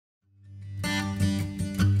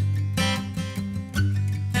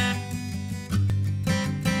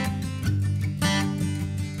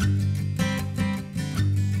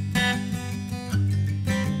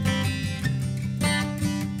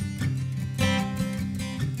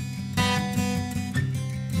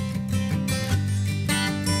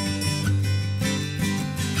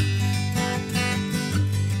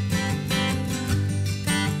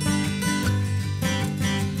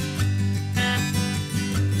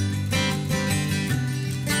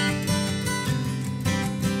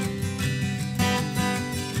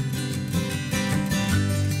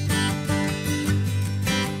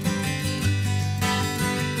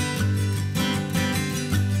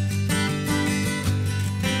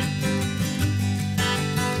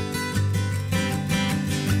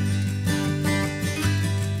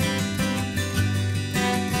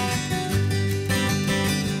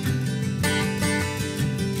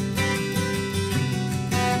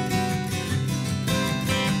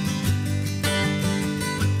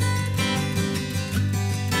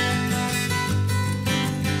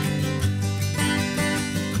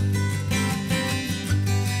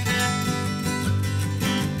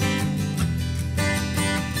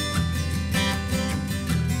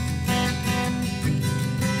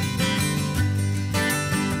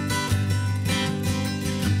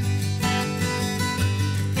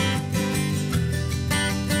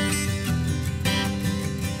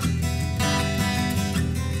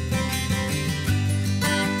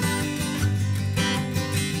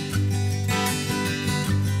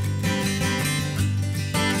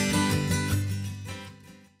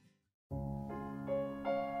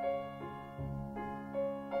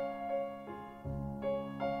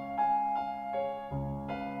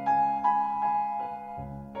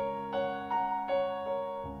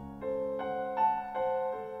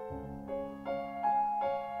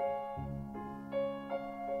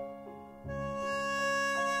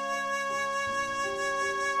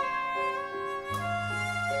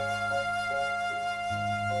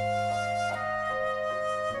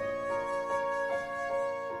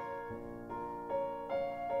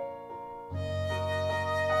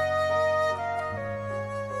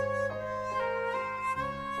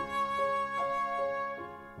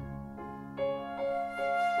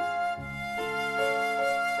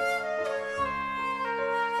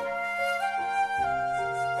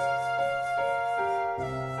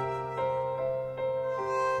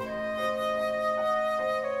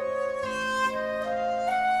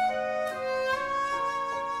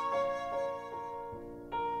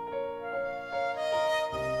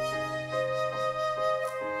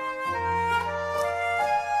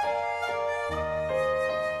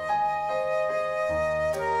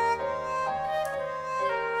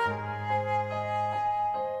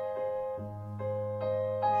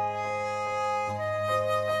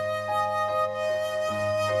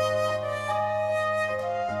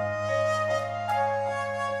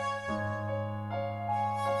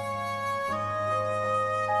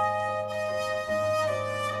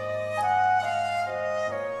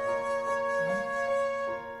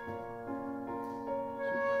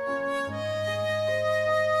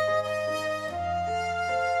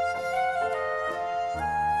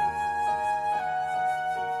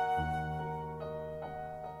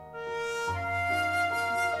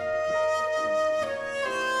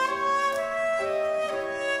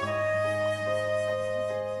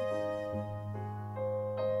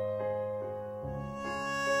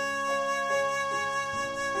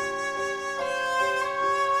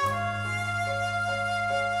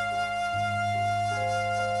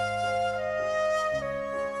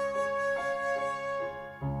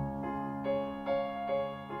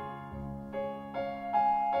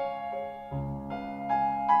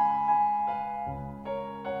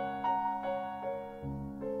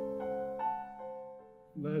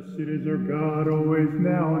Blessed is our God, always,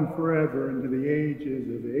 now, and forever, and to the ages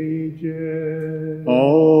of ages.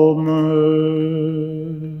 Amen.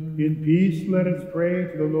 In peace let us pray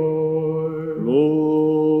to the Lord.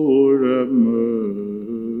 Lord, have mercy.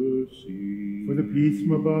 For the peace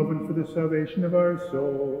from above and for the salvation of our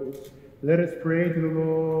souls, let us pray to the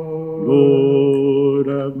Lord. Lord,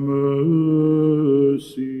 have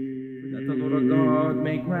mercy. That the Lord our God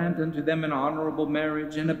may grant unto them an honorable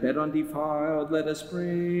marriage and a bed undefiled. Let us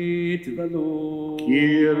pray to the Lord.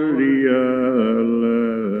 Kyrie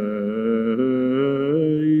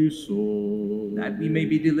eleison. That we may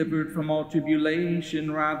be delivered from all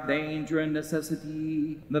tribulation, wrath, danger, and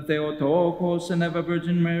necessity. The Theotokos and ever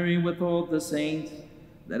Virgin Mary with all the saints.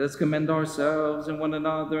 Let us commend ourselves and one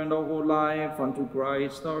another and our whole life unto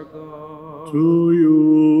Christ our God. To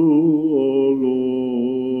you, O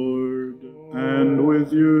Lord, and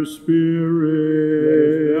with your Spirit. Let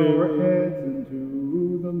us bow our heads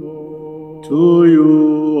unto the Lord. To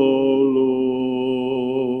you, O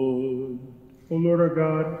Lord. O Lord our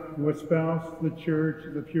God, who espoused the church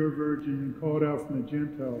of the pure Virgin and called out from the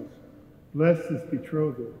Gentiles, bless this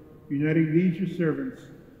betrothal, uniting these your servants,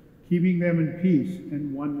 keeping them in peace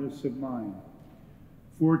and oneness of mind.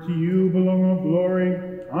 For to you belong all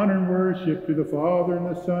glory, honor, and worship, to the Father,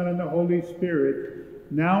 and the Son, and the Holy Spirit,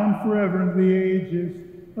 now and forever, in the ages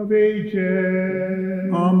of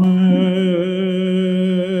ages. Amen.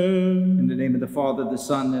 In the name of the Father, the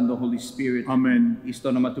Son, and the Holy Spirit. Amen. Isto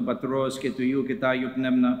naman tu patros ke tuyo ke tayo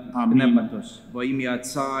Amen. pneumatos. Voimi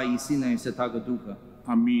atsa isina sa tagaduka.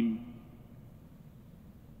 Amen.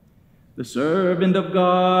 The servant of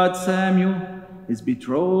God, Samuel, is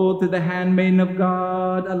betrothed to the handmaiden of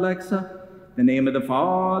God, Alexa. In the name of the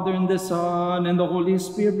Father, and the Son, and the Holy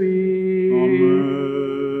Spirit. Amen.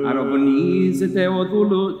 Araboniz te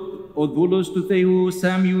odulos tu teu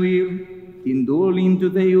Samuel, tindulin tu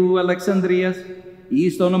teu Alexandrias,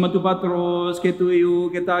 isto naman tu patros ke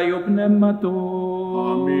tuyo ke tayo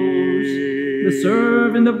pneumatos. Amen. The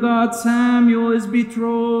servant of God, Samuel, is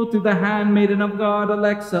betrothed to the handmaiden of God,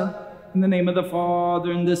 Alexa. In the name of the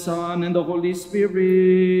Father, and the Son, and the Holy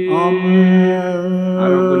Spirit. Amen.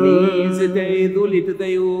 Araboniz te duli tu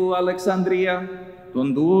teu Alexandria,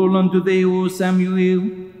 tondulon tu teu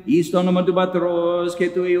Samuel, isto naman tu patros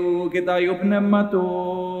ke tuyo ke tayo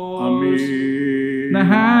pneumatos. Amen. The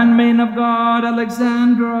handmaiden of God,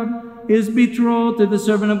 Alexandra, is betrothed to the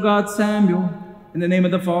servant of God, Samuel. In the name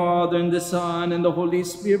of the Father, and the Son, and the Holy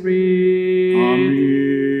Spirit.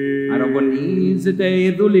 Amen. Araboniz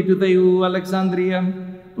te duli tu teu Alexandria,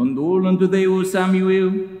 tondulon tu teu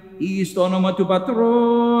Samuel, isto naman tu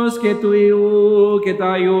patros ke tuyo ke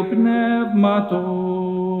tayo pneumatos.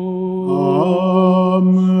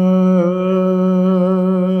 Amen.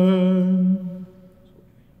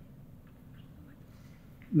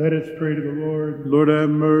 Let us pray to the Lord. Lord, have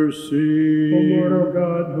mercy. O Lord our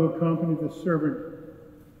God, who accompanied the servant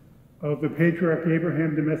of the patriarch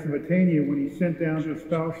Abraham to Mesopotamia when he sent down to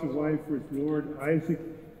espouse a wife for his Lord Isaac,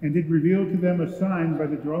 and did reveal to them a sign by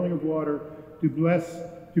the drawing of water to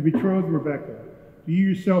betroth Rebekah. Do you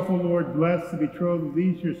yourself, O Lord, bless the betrothal of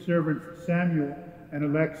these your servants, Samuel and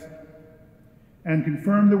Alexa, and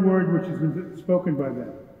confirm the word which has been spoken by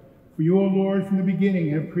them. For you, O Lord, from the beginning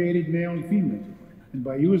have created male and female, and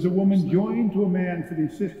by you as a woman joined to a man for the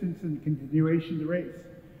assistance and continuation of the race.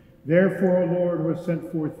 Therefore, O Lord, who has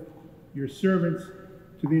sent forth your servants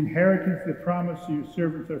to the inheritance of the promise to your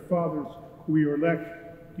servants, our fathers, who you elect,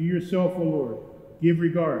 to yourself, O Lord, give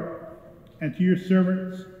regard, and to your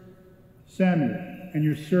servants Samuel and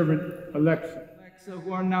your servant Alexa,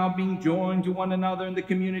 Who are now being joined to one another in the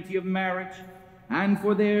community of marriage, and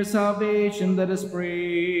for their salvation, let us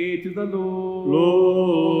pray to the Lord.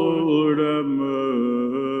 Lord, have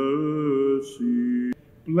mercy.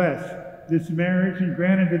 bless this marriage and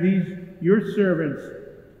grant unto these your servants,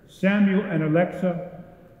 Samuel and Alexa,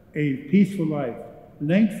 a peaceful life,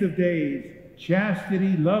 length of days,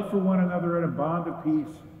 chastity, love for one another, and a bond of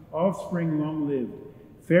peace, offspring long-lived,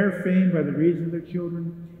 fair fame by the reason of their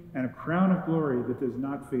children, and a crown of glory that does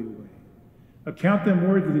not fade away. Account them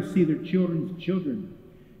worthy to see their children's children.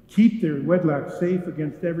 Keep their wedlock safe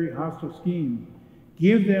against every hostile scheme.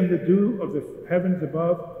 Give them the dew of the heavens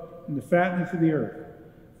above and the fatness of the earth.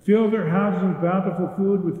 Fill their houses with bountiful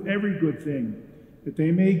food with every good thing, that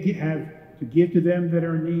they may have to give to them that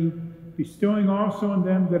are in need, bestowing also on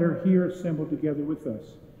them that are here assembled together with us,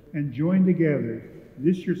 and join together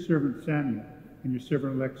this your servant Samuel and your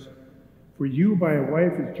servant Alexa. For you by a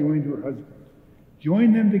wife is joined to her husband.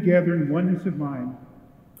 Join them together in oneness of mind,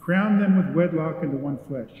 crown them with wedlock into one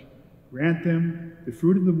flesh. Grant them the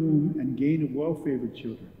fruit of the womb and gain of well-favored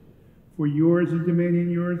children. For yours is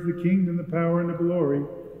dominion, yours the kingdom, the power, and the glory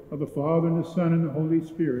of the Father, and the Son, and the Holy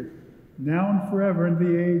Spirit, now and forever, in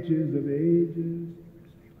the ages of ages.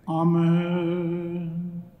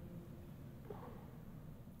 Amen.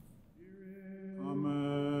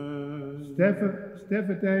 Amen.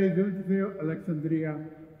 Στέφεται του Θεού Αλεξανδρία,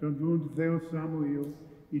 τον δούλου του Θεού Σαμουήλ,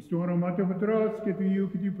 εις το όνομα του Πατρός και του Υιού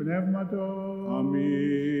και του Πνεύματος.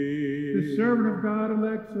 Amen. The servant of God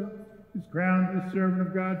Alexa is crowned the servant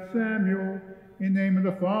of God Samuel, in the name of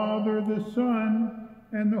the Father, the Son,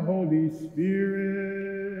 and the Holy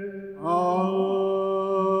Spirit. Amen.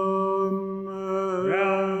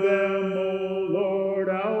 Crown them, O Lord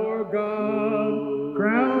our God,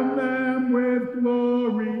 crown them with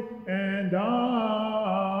glory and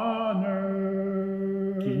honor.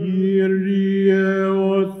 Kyrie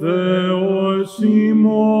ο Θεός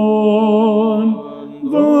ημών,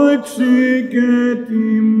 δόξη και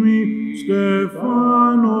τιμή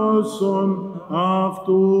στεφάνωσον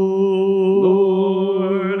αυτού.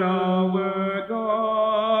 Lord our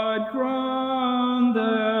God, crown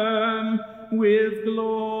them with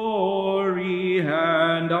glory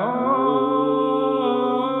and honor.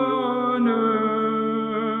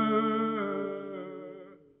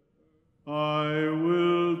 I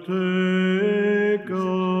will take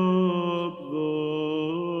up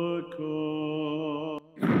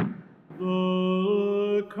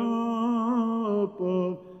the cup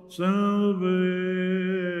of salvation.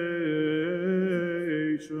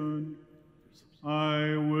 I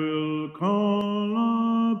will call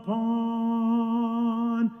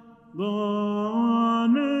upon the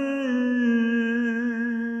name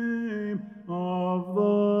of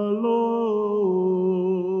the Lord.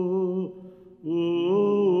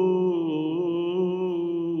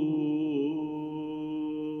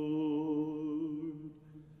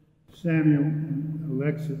 Samuel,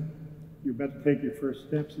 Alexa, you're about to take your first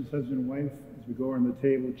steps as husband and wife as we go around the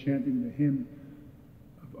table chanting the hymn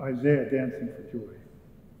of Isaiah, Dancing for Joy.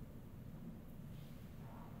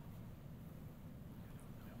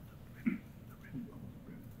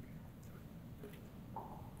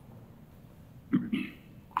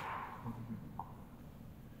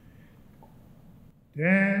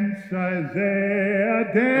 Dance, Isaiah,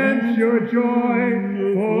 dance your joy,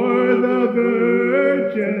 for the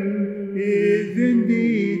Virgin is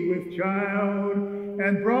indeed with child,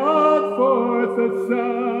 and brought forth a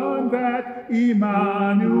son, that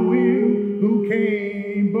Emmanuel, who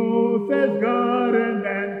came both as God and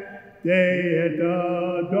man. Day at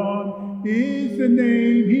the dawn is the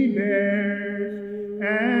name he bears,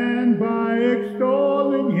 and by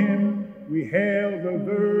extolling him, we hail the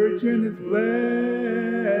Virgin as blessed.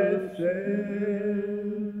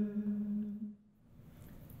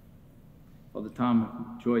 Father Tom,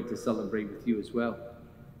 joy to celebrate with you as well.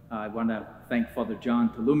 I want to thank Father John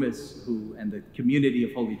Talumis, who and the community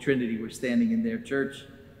of Holy Trinity were standing in their church.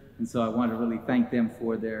 And so I want to really thank them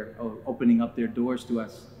for their opening up their doors to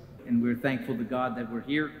us. And we're thankful to God that we're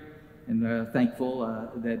here, and thankful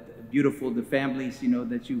that beautiful the families,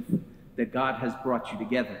 that God has brought you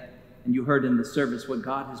together. And you heard in the service what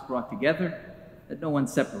God has brought together, that no one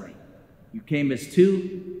separate. You came as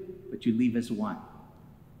two, but you leave as one.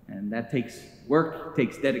 And that takes work,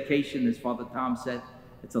 takes dedication, as Father Tom said.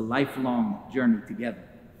 It's a lifelong journey together.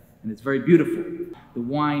 And it's very beautiful. The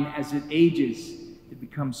wine, as it ages, it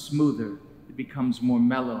becomes smoother, it becomes more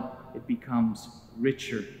mellow, it becomes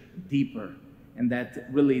richer, deeper. And that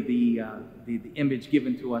really the image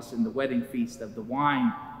given to us in the wedding feast of the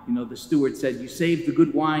wine. The steward said, you saved the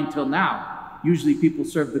good wine till now. Usually people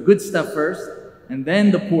serve the good stuff first and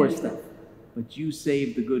then the poor stuff. But you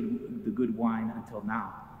saved the good wine until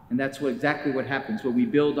now. And that's exactly what happens when we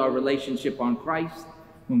build our relationship on Christ.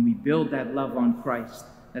 When we build that love on Christ,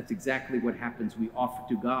 that's exactly what happens. We offer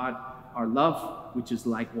to God our love, which is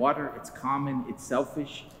like water. It's common, it's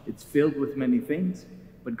selfish, it's filled with many things.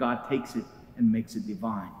 But God takes it and makes it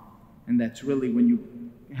divine. And that's really when you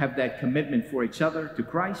have that commitment for each other, to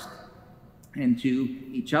Christ, and to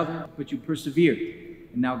each other, but you persevere.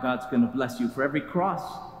 And now God's going to bless you. For every cross,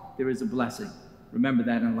 there is a blessing. Remember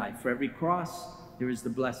that in life. For every cross, there is the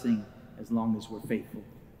blessing as long as we're faithful.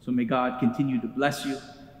 So may God continue to bless you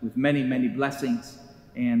with many, many blessings,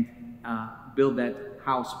 and build that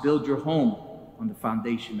house, build your home on the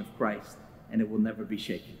foundation of Christ, and it will never be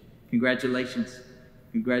shaken. Congratulations.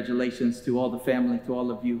 Congratulations to all the family, to all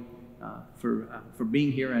of you, for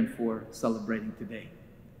being here and for celebrating today.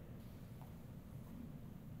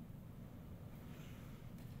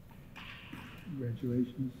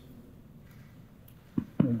 Congratulations.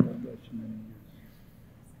 May God bless you many years.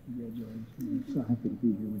 Congratulations. I'm so happy to be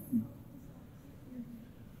here with you.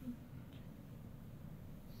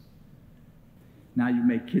 Now you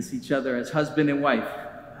may kiss each other as husband and wife.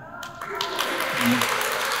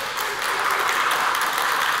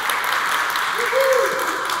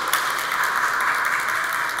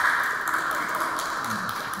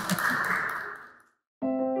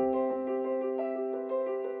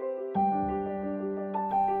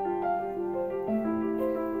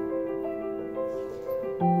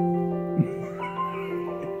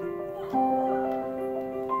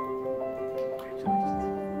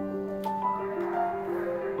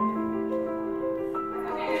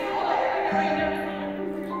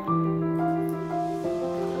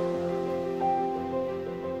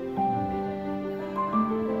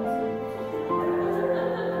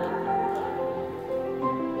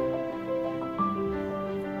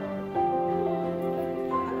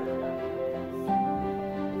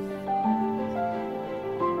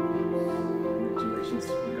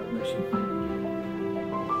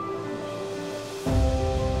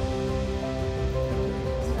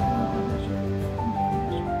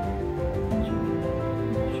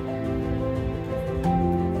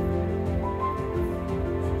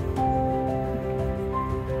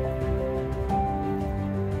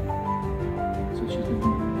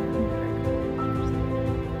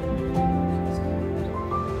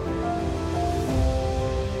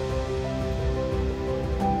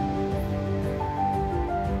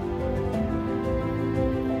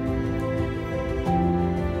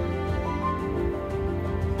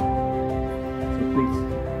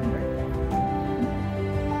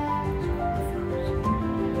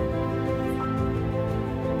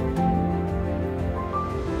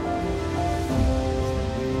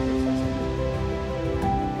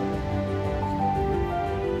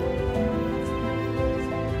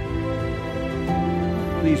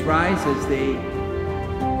 Please rise as they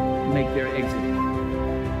make their exit.